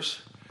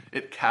allures,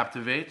 it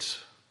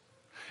captivates,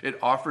 it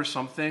offers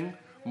something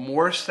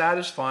more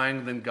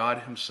satisfying than God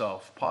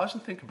himself. Pause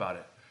and think about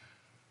it.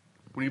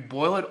 When you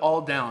boil it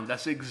all down,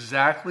 that's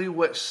exactly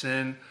what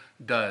sin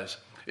does.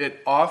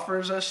 It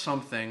offers us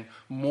something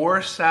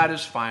more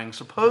satisfying,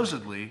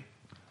 supposedly,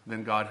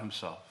 than God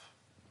himself.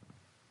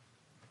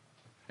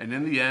 And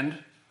in the end,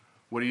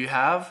 what do you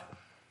have?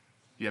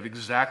 You have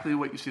exactly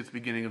what you see at the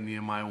beginning of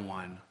Nehemiah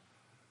 1.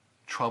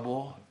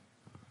 Trouble,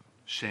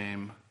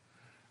 shame,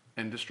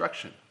 and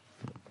destruction.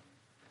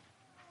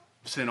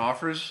 Sin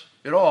offers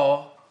it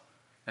all,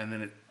 and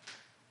then it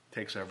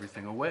takes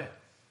everything away.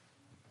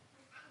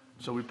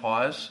 So we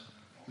pause,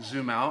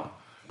 zoom out,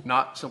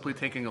 not simply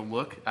taking a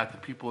look at the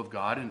people of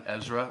God in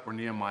Ezra or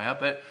Nehemiah,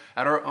 but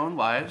at our own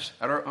lives,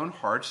 at our own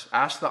hearts,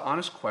 ask the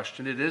honest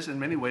question. It is in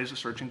many ways a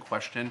searching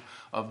question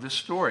of this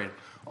story.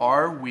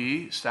 Are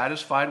we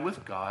satisfied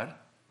with God?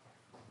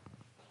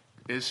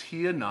 Is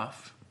he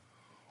enough?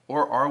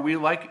 Or are we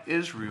like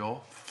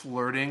Israel,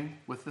 flirting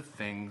with the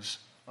things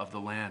of the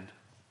land?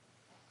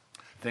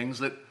 Things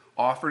that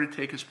offer to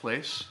take his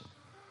place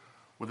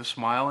with a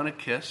smile and a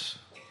kiss,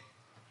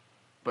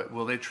 but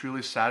will they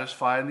truly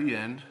satisfy in the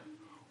end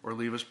or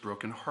leave us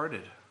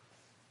brokenhearted?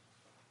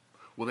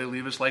 Will they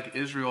leave us like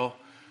Israel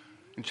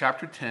in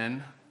chapter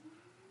 10,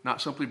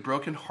 not simply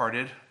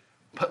brokenhearted,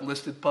 but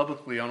listed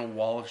publicly on a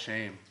wall of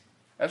shame?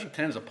 Ezra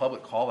 10 is a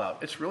public call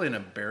out. It's really an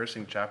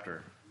embarrassing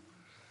chapter.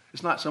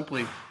 It's not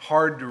simply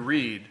hard to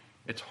read,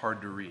 it's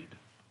hard to read.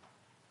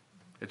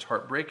 It's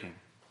heartbreaking.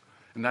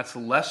 And that's the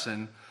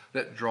lesson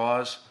that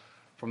draws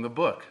from the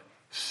book.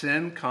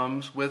 Sin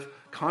comes with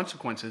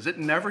consequences. It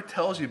never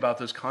tells you about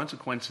those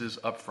consequences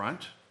up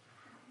front.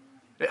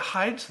 It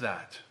hides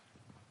that.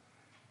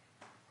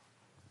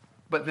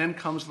 But then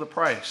comes the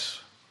price,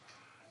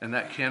 and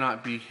that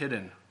cannot be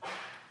hidden.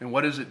 And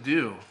what does it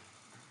do?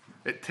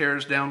 It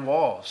tears down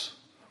walls.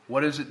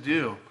 What does it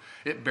do?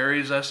 It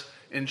buries us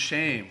in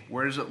shame.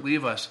 Where does it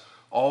leave us?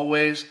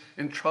 Always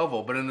in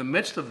trouble. But in the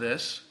midst of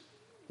this,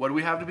 what do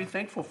we have to be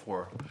thankful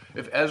for?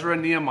 If Ezra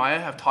and Nehemiah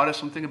have taught us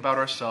something about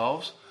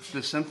ourselves,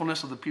 the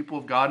sinfulness of the people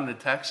of God in the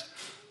text,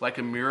 like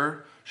a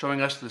mirror,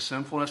 showing us the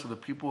sinfulness of the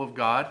people of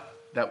God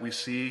that we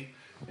see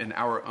in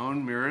our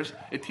own mirrors,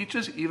 it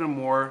teaches even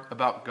more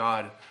about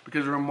God.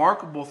 Because a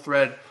remarkable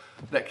thread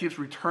that keeps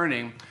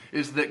returning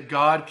is that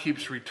God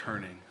keeps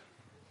returning.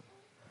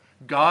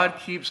 God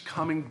keeps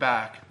coming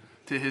back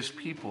to his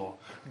people.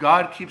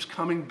 God keeps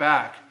coming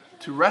back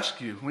to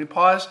rescue. When we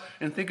pause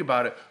and think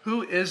about it,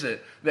 who is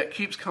it that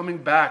keeps coming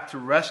back to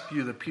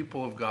rescue the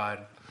people of God?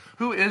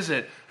 Who is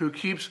it who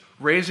keeps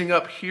raising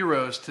up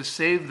heroes to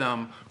save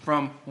them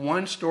from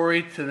one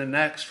story to the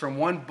next, from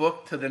one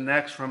book to the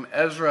next, from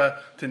Ezra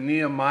to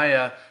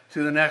Nehemiah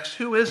to the next?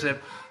 Who is it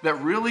that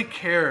really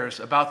cares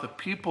about the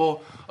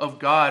people of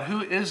God?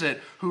 Who is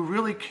it who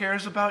really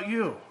cares about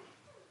you?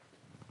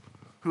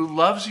 Who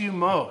loves you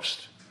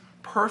most,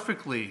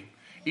 perfectly,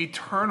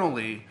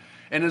 eternally,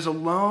 and is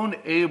alone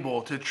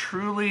able to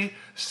truly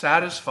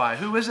satisfy?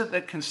 Who is it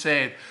that can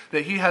say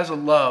that he has a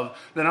love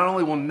that not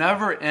only will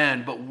never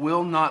end, but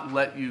will not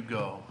let you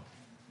go?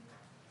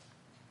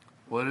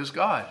 Well, it is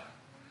God.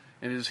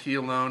 and it is he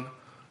alone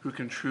who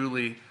can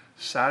truly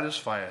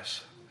satisfy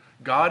us.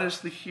 God is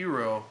the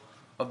hero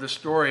of the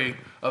story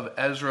of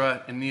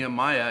Ezra and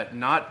Nehemiah,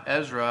 not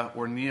Ezra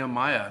or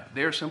Nehemiah.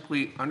 They are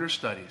simply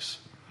understudies,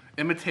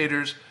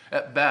 imitators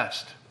at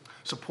best,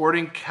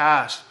 supporting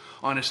cast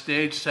on a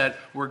stage set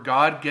where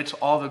God gets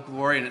all the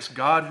glory, and it's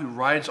God who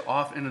rides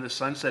off into the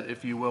sunset,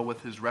 if you will,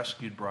 with his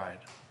rescued bride.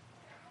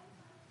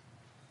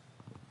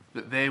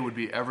 That they would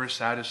be ever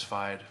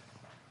satisfied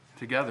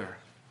together.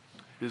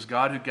 It is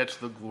God who gets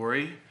the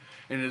glory,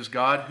 and it is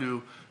God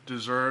who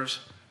deserves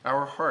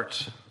our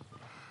hearts.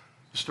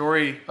 The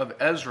story of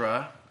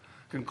Ezra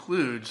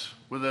concludes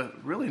with a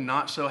really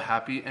not so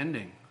happy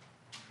ending.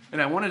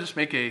 And I want to just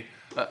make a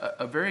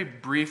very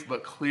brief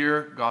but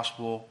clear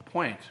gospel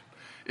point.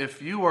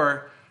 If you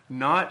are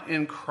not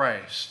in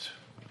Christ,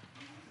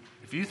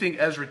 if you think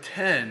Ezra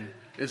 10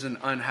 is an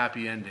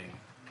unhappy ending,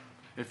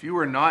 if you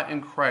are not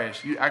in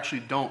Christ, you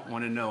actually don't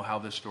want to know how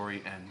this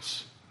story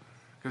ends.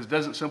 Because it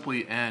doesn't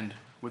simply end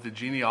with a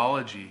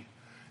genealogy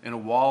and a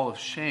wall of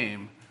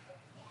shame.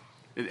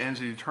 It ends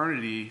in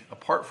eternity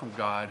apart from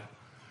God,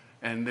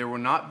 and there will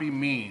not be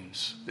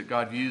means that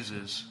God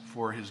uses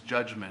for his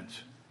judgment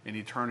in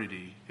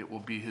eternity. It will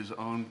be his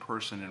own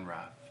person in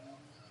wrath.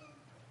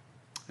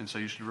 And so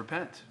you should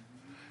repent,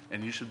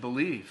 and you should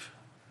believe,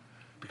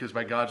 because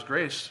by God's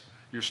grace,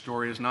 your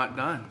story is not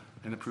done.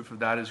 And the proof of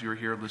that is you're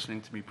here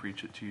listening to me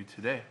preach it to you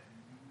today.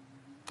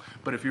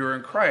 But if you are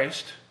in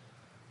Christ,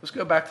 let's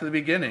go back to the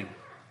beginning.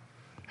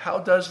 How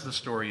does the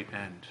story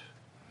end?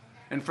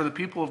 And for the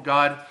people of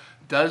God,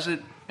 does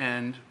it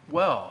end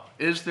well?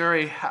 Is there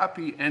a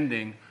happy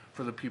ending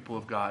for the people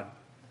of God?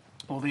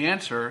 Well, the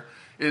answer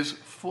is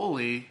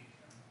fully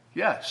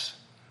yes.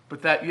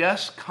 But that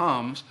yes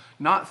comes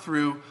not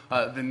through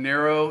the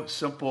narrow,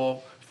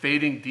 simple,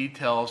 fading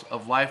details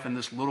of life in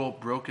this little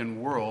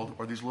broken world,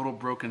 or these little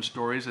broken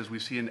stories as we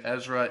see in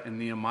Ezra and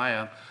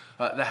Nehemiah.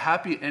 The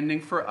happy ending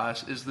for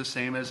us is the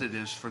same as it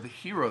is for the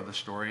hero of the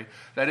story,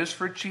 that is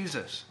for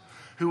Jesus,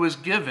 who was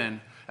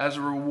given as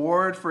a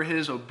reward for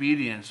his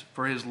obedience,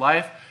 for his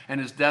life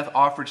and his death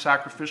offered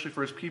sacrificially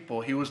for his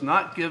people. He was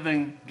not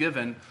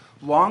given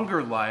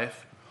longer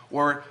life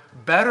or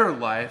better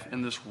life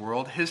in this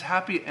world. His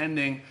happy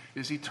ending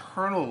is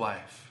eternal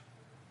life,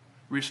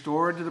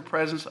 restored to the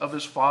presence of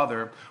his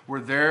Father,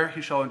 where there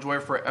he shall enjoy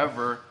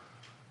forever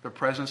the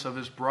presence of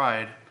his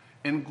bride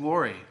in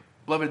glory.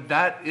 Beloved,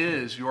 that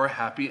is your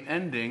happy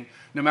ending,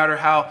 no matter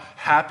how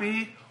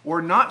happy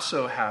or not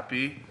so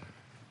happy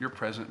your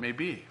present may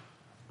be.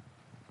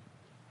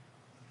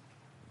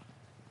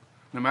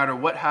 No matter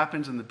what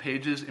happens in the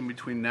pages in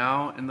between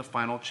now and the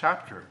final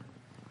chapter.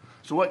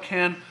 So what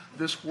can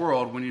this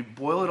world, when you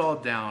boil it all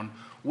down,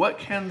 what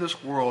can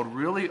this world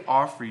really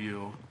offer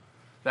you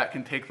that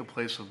can take the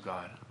place of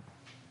God?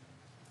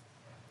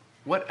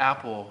 What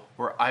apple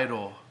or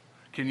idol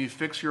can you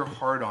fix your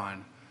heart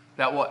on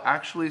that will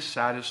actually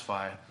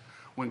satisfy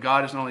when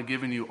God has not only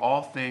given you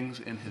all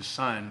things in his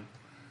Son,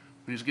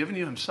 but he's given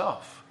you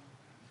himself?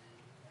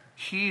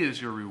 He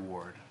is your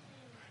reward,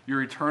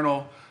 your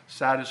eternal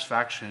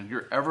satisfaction,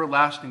 your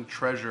everlasting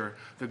treasure,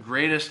 the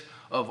greatest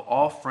of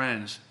all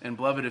friends. And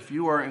beloved, if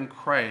you are in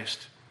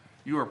Christ,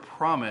 you are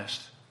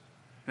promised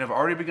and have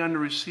already begun to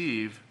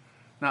receive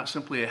not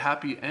simply a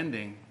happy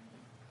ending,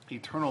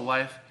 eternal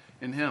life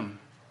in him.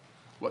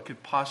 What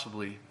could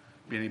possibly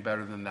be any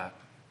better than that?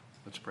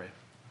 Let's pray.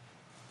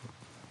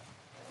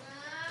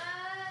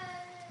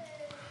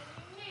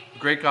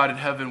 Great God in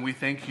heaven, we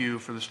thank you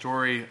for the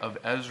story of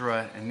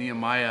Ezra and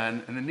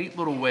Nehemiah and the neat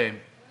little way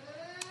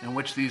in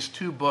which these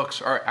two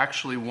books are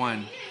actually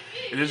one.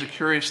 It is a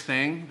curious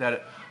thing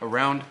that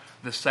around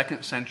the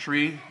 2nd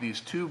century,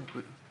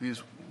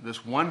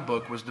 this one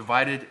book was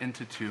divided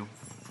into two.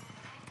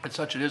 And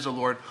such it is, O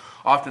Lord,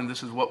 often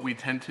this is what we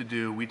tend to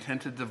do. We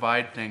tend to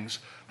divide things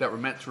that were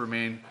meant to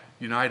remain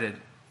united.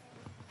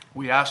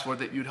 We ask, Lord,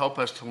 that you'd help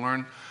us to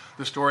learn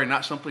the story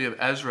not simply of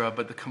Ezra,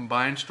 but the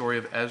combined story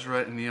of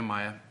Ezra and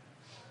Nehemiah.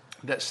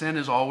 That sin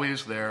is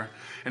always there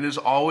and is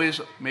always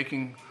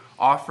making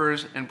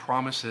offers and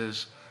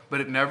promises,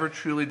 but it never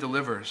truly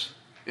delivers.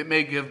 It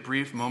may give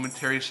brief,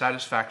 momentary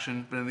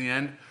satisfaction, but in the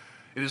end,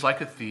 it is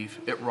like a thief.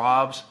 It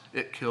robs,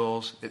 it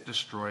kills, it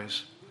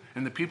destroys.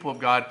 And the people of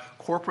God,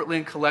 corporately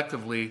and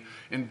collectively,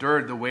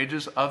 endured the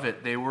wages of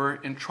it. They were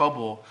in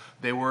trouble.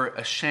 They were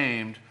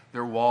ashamed.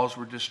 Their walls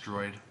were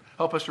destroyed.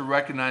 Help us to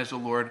recognize, the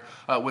Lord,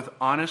 with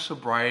honest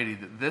sobriety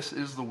that this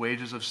is the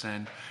wages of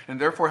sin. And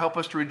therefore help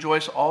us to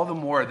rejoice all the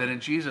more that in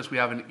Jesus we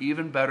have an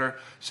even better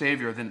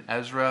Savior than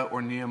Ezra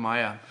or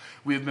Nehemiah.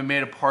 We have been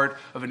made a part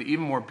of an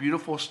even more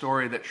beautiful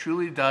story that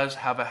truly does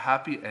have a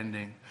happy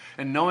ending.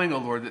 And knowing, O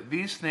Lord, that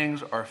these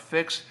things are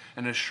fixed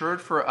and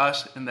assured for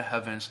us in the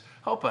heavens,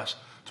 help us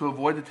to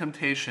avoid the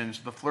temptations,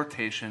 the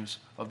flirtations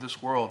of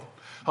this world.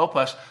 Help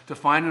us to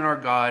find in our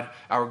God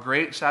our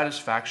great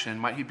satisfaction.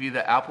 Might he be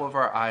the apple of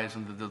our eyes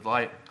and the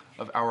delight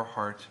of our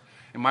heart.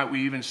 And might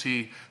we even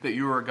see that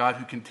you are a God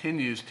who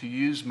continues to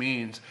use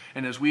means.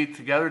 And as we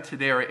together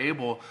today are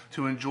able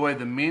to enjoy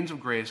the means of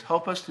grace,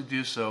 help us to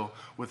do so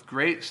with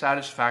great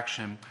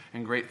satisfaction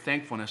and great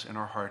thankfulness in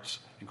our hearts.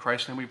 In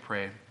Christ's name we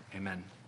pray. Amen.